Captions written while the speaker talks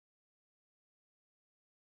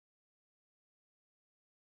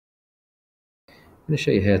I'm going to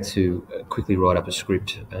show you how to quickly write up a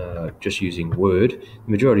script just using Word.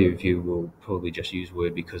 The majority of you will probably just use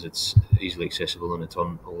Word because it's easily accessible and it's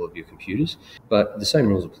on all of your computers. But the same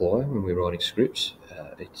rules apply when we're writing scripts.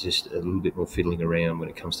 It's just a little bit more fiddling around when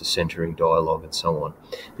it comes to centering dialogue and so on.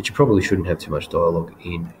 But you probably shouldn't have too much dialogue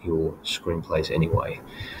in your screenplays anyway.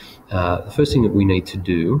 The first thing that we need to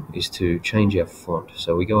do is to change our font.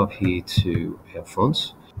 So we go up here to our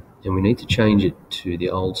fonts, and we need to change it to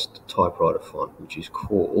the old typewriter font, which is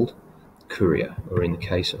called Courier, or in the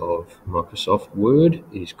case of Microsoft Word,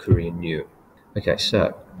 it is Courier New. Okay,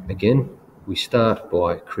 so again, we start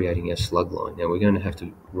by creating our slug line. Now we're going to have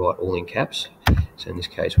to write all in caps. So in this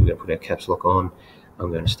case, we're going to put our caps lock on.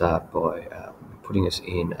 I'm going to start by putting us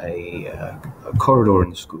in a corridor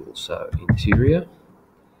in the school. So interior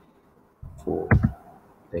for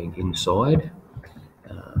being inside,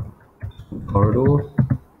 corridor.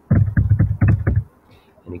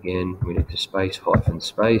 And again, we need to space, hyphen,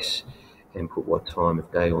 space, and put what time of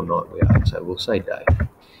day or night we are. So we'll say day.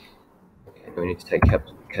 Okay, we need to take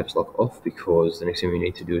caps lock off because the next thing we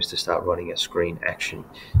need to do is to start writing our screen action.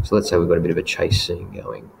 So let's say we've got a bit of a chase scene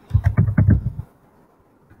going.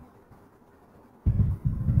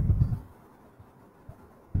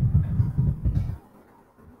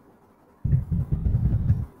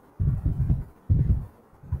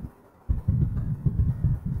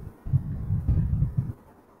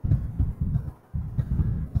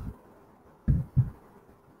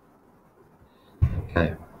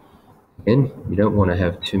 Okay. Again, you don't want to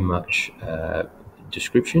have too much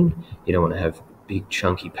description. You don't want to have big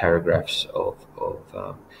chunky paragraphs of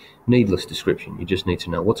needless description. You just need to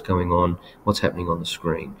know what's going on, what's happening on the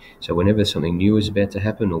screen. So whenever something new is about to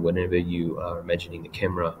happen, or whenever you are imagining the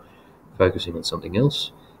camera focusing on something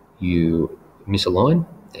else, you miss a line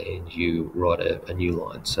and you write a new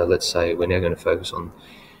line. So let's say we're now going to focus on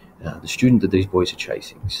the student that these boys are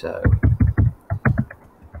chasing. So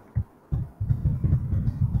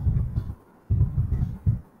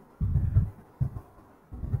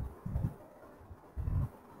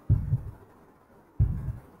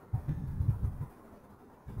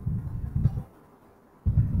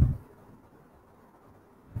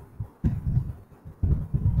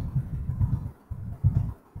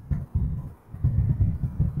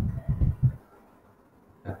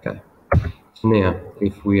okay. So now,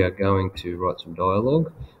 if we are going to write some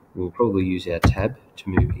dialogue, we'll probably use our tab to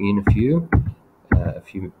move in a few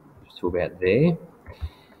to about there.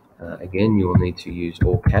 Again, you will need to use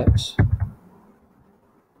all caps.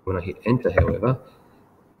 When I hit enter, however,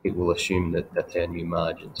 it will assume that that's our new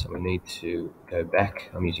margin. So we need to go back.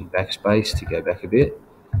 I'm using backspace to go back a bit.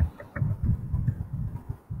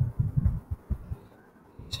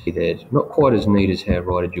 See there, not quite as neat as how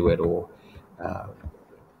WriterDuet or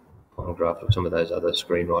Final Draft or some of those other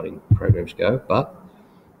screenwriting programs go, but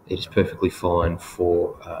it is perfectly fine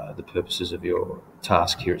for the purposes of your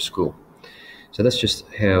task here at school. So that's just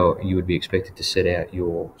how you would be expected to set out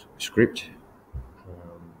your script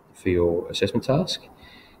for your assessment task.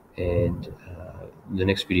 And the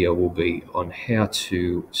next video will be on how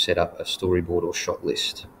to set up a storyboard or shot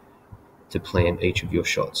list to plan each of your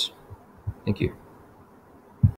shots. Thank you.